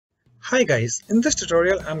Hi guys, in this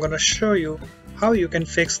tutorial I'm gonna show you how you can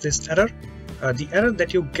fix this error. The error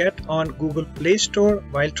that you get on Google Play Store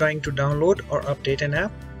while trying to download or update an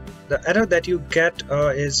app. The error that you get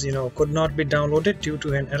is could not be downloaded due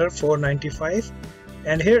to an error 495,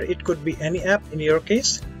 and here it could be any app in your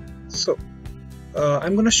case. So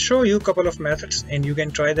I'm gonna show you a couple of methods and you can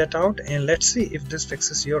try that out and let's see if this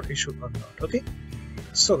fixes your issue or not. Okay.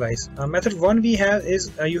 So guys, method 1 we have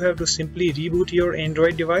is you have to simply reboot your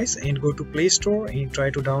Android device and go to Play Store and try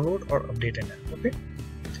to download or update an app.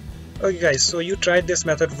 Okay guys, so you tried this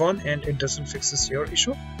method 1 and it doesn't fixes your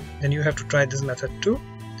issue, then you have to try this method 2.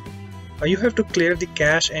 You have to clear the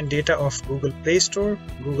cache and data of Google Play Store,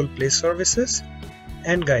 Google Play Services,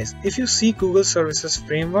 and guys, if you see Google Services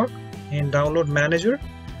Framework and Download Manager,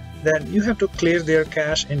 then you have to clear their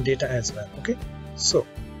cache and data as well. Okay, so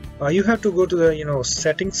you have to go to the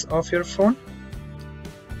settings of your phone,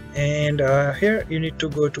 and here you need to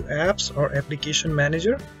go to apps or application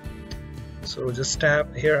manager. So just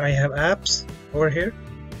tap here, I have apps over here,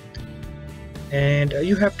 and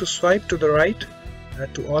you have to swipe to the right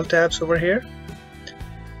to all tabs over here,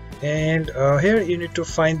 and here you need to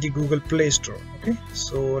find the Google Play Store. Okay,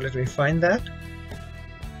 so let me find that.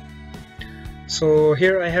 So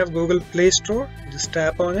here I have Google Play Store, just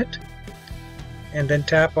tap on it and then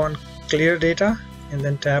tap on clear data and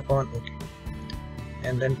then tap on OK,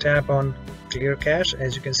 and then tap on clear cache.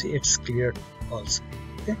 As you can see, it's cleared also.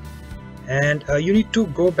 Okay, and you need to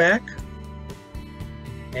go back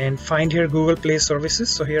and find here Google Play Services.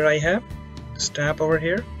 So here I have, just tap over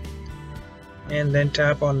here and then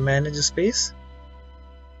tap on manage space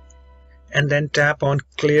and then tap on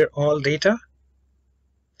clear all data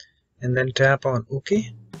and then tap on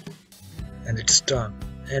OK, and it's done.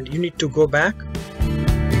 And you need to go back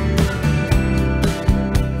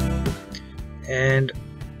and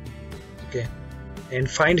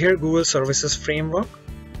find here Google Services Framework.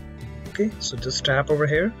 Okay, so just tap over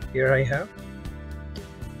here. Here I have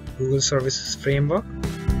Google Services Framework,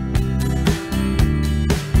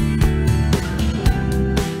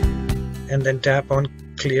 and then tap on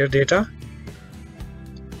clear data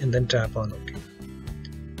and then tap on OK.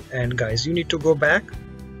 And guys, you need to go back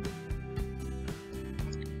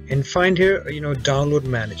and find here Download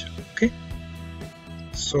Manager. Okay,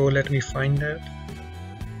 so let me find that.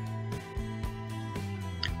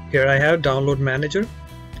 Here I have Download Manager.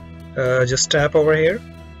 Just tap over here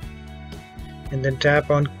and then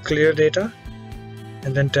tap on clear data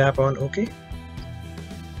and then tap on OK.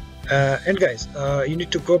 And guys, you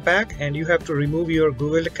need to go back and you have to remove your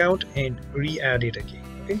Google account and re-add it again.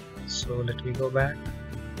 Okay, so let me go back,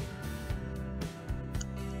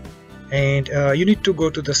 and you need to go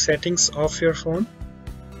to the settings of your phone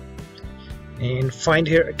and find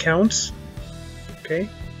here accounts. Okay,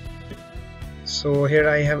 so here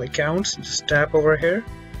I have accounts. Just tap over here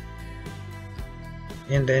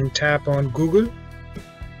and then tap on Google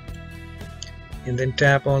and then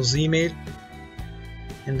tap on Gmail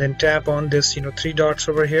and then tap on this three dots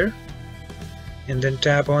over here and then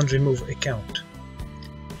tap on remove account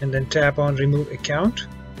and then tap on remove account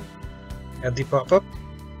at the pop-up.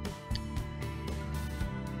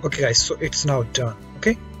 Okay guys, so it's now done.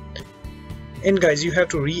 Okay, and guys, you have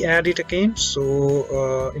to re-add it again.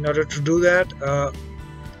 So in order to do that,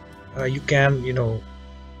 you can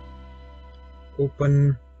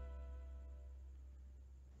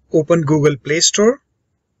open Google Play Store.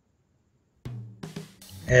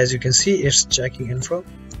 As you can see, it's checking info.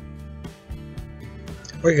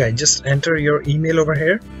 Okay guys, just enter your email over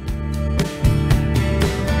here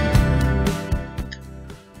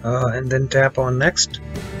and then tap on next.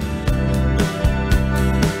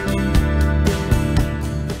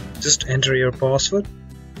 Just enter your password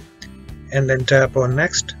and then tap on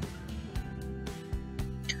next.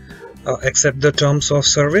 Accept the terms of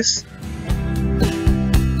service.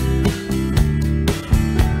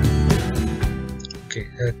 Okay,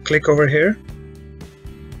 click over here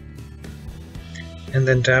and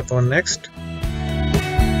then tap on next.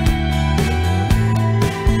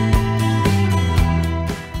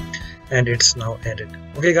 And it's now added.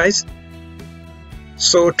 Okay guys,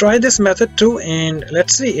 so try this method too and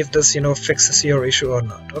let's see if this fixes your issue or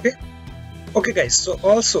not. Okay guys, so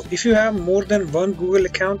also if you have more than one Google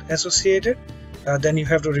account associated, then you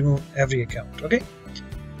have to remove every account.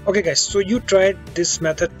 Okay guys, so you tried this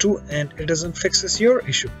method too and it doesn't fixes your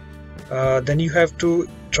issue, then you have to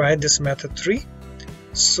try this method 3.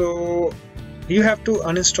 So you have to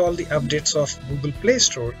uninstall the updates of Google Play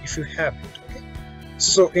Store if you have it. Okay,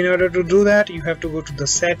 so in order to do that, you have to go to the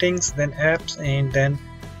settings, then apps, and then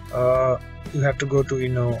you have to go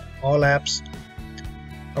to all apps,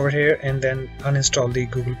 over here and then uninstall the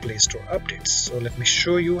Google Play Store updates. So let me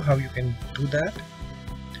show you how you can do that.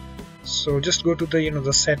 So just go to the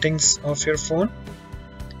the settings of your phone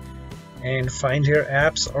and find here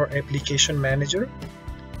apps or application manager.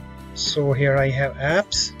 So here I have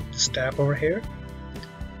apps. Just tap over here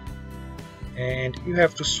and you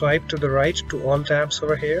have to swipe to the right to all tabs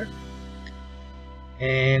over here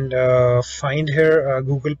and find here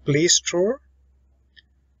Google Play Store.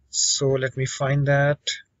 So let me find that.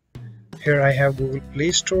 Here I have Google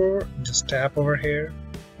Play Store. Just tap over here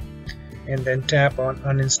and then tap on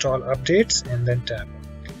uninstall updates and then tap on.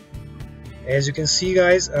 As you can see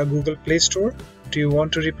guys, Google Play Store, do you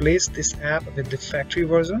want to replace this app with the factory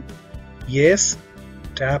version? Yes,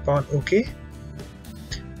 tap on OK.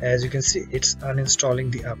 As you can see, it's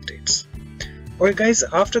uninstalling the updates. Okay guys,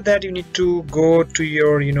 after that you need to go to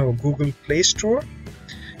your Google Play Store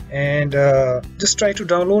and just try to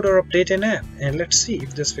download or update an app, and let's see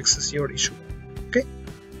if this fixes your issue.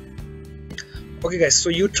 Okay guys, so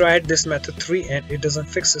you tried this method 3 and it doesn't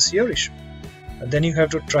fixes your issue. Then you have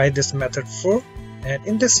to try this method 4, and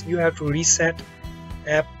in this you have to reset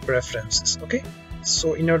app preferences. Okay,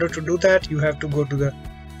 so in order to do that you have to go to the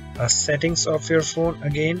settings of your phone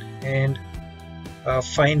again and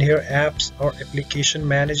find here apps or application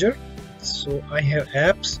manager. So I have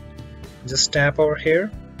apps. Just tap over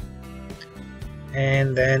here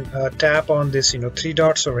and then tap on this 3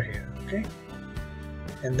 dots over here. Okay,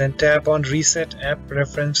 and then tap on reset app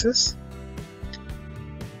preferences.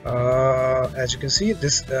 As you can see,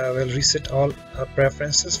 this will reset all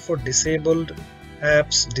preferences for disabled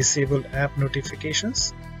apps, disabled app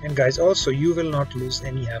notifications, and guys also you will not lose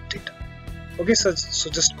any app data. Okay, so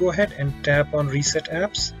just go ahead and tap on reset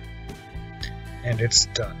apps and it's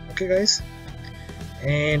done. Okay guys,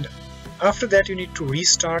 and after that you need to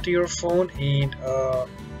restart your phone and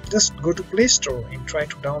just go to Play Store and try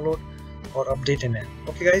to download or update an app.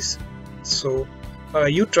 Okay guys, so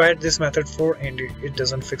you tried this method 4 and it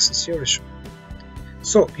doesn't fix your issue.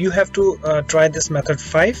 So you have to try this method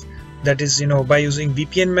 5, that is by using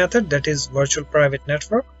VPN method, that is virtual private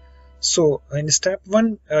network. So in step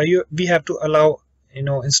 1 we have to allow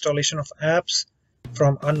installation of apps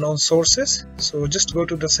from unknown sources. So just go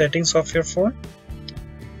to the settings of your phone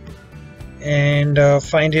and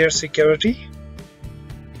find here security.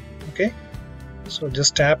 Okay, so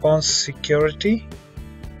just tap on security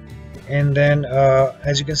and then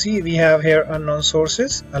as you can see we have here unknown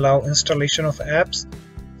sources, allow installation of apps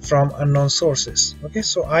from unknown sources. Okay,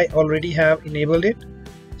 so I already have enabled it,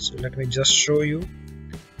 so let me just show you.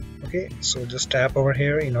 Okay, so just tap over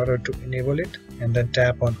here in order to enable it and then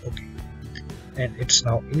tap on OK, and it's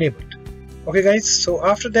now enabled. Okay guys, so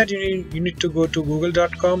after that you need to go to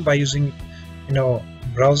google.com by using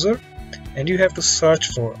browser, and you have to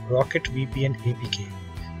search for Rocket VPN APK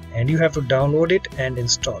and you have to download it and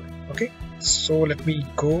install it. Okay, so let me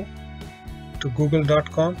go to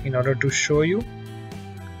google.com in order to show you.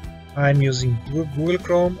 I'm using Google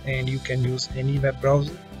Chrome and you can use any web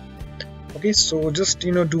browser. Okay, so just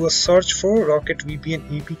do a search for Rocket VPN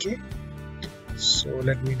APK. So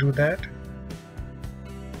let me do that.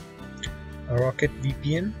 Rocket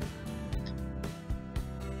VPN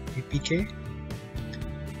APK,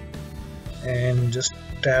 and just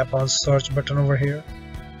tap on search button over here,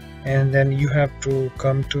 and then you have to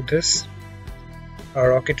come to this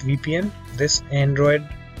Rocket VPN. This Android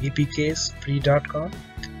APK is free.com.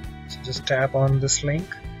 So just tap on this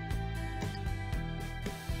link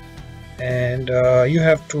and you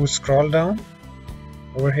have to scroll down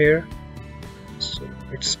over here. So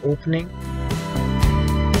it's opening.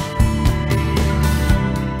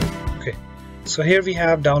 Okay, so here we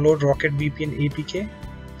have download Rocket VPN APK.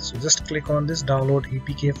 So just click on this download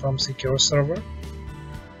APK from secure server.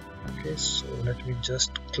 Okay, so let me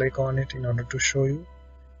just click on it in order to show you,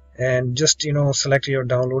 and just select your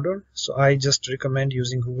downloader. So I just recommend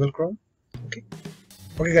using Google Chrome. Okay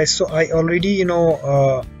guys, so I already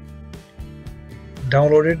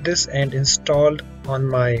downloaded this and installed on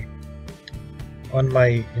my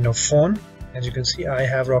phone. As you can see, I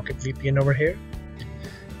have Rocket VPN over here,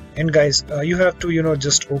 and guys you have to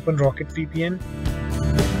just open Rocket VPN.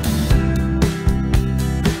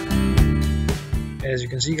 As you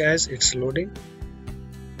can see guys, it's loading,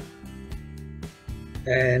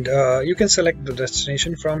 and you can select the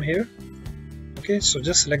destination from here. Okay, so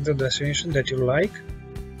just select the destination that you like,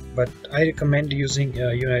 but I recommend using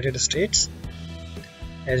United States.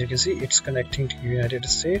 As you can see, it's connecting to United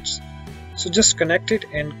States. So just connect it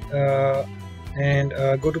and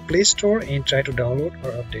go to Play Store and try to download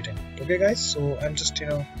or update it. Okay guys, so I'm just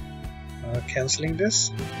canceling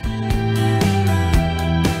this.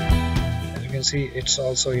 As you can can see it's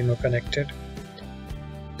also connected.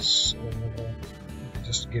 So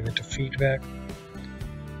just give it a feedback.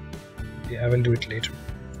 I will do it later.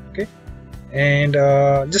 Okay, and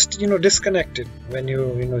just disconnect it when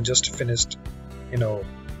you just finished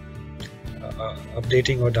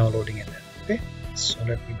updating or downloading an app. Okay, so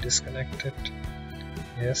let me disconnect it.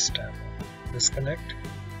 Yes, tap on disconnect.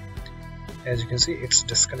 As you can see, it's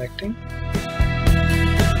disconnecting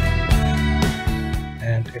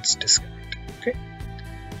and it's disconnected. Okay,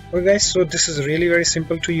 well guys, so this is really very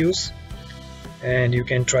simple to use, and you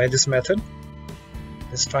can try this method,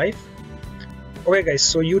 this 5. Okay guys,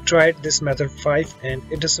 so you tried this method 5 and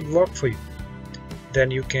it doesn't work for you,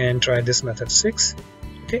 then you can try this method 6.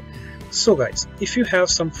 Okay, so guys, if you have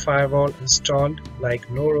some firewall installed like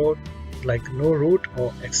no root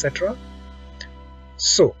or etc.,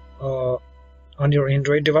 so on your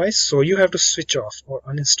Android device, so you have to switch off or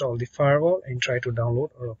uninstall the firewall and try to download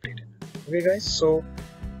or update it. Okay guys, so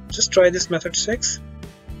just try this method 6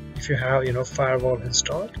 if you have firewall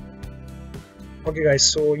installed. Okay guys,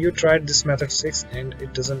 so you tried this method 6 and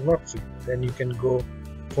it doesn't work for you, then you can go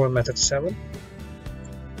for method 7.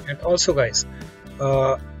 And also guys,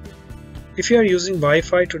 if you are using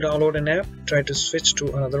Wi-Fi to download an app, try to switch to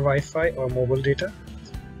another Wi-Fi or mobile data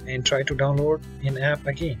and try to download an app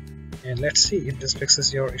again, and let's see if this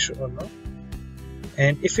fixes your issue or not.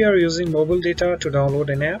 And if you are using mobile data to download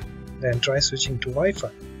an app, then try switching to Wi-Fi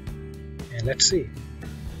and let's see.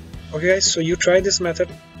 Okay guys, so you try this method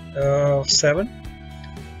 7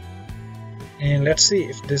 and let's see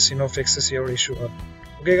if this fixes your issue or not.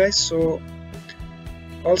 Okay guys, so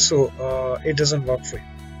also it doesn't work for you,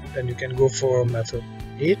 then you can go for method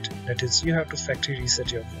 8, that is you have to factory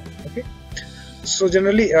reset your phone. Okay, so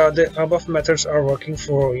generally the above methods are working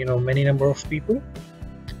for many number of people,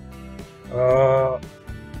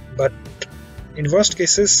 but in worst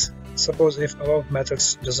cases, suppose if above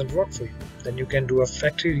methods doesn't work for you, then you can do a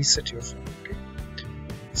factory reset your phone. Okay,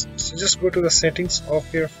 so just go to the settings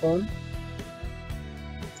of your phone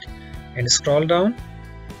and scroll down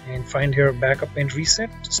and find here backup and reset.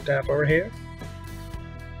 Just tap over here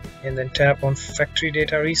and then tap on factory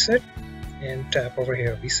data reset and tap over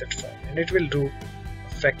here reset phone, and it will do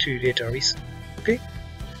a factory data reset. Okay,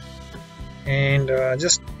 and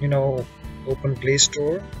just open Play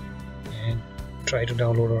Store and try to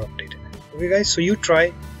download or update it. Okay guys, so you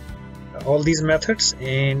try all these methods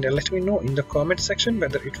and let me know in the comment section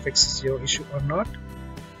whether it fixes your issue or not.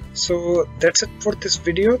 So that's it for this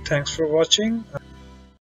video. Thanks for watching.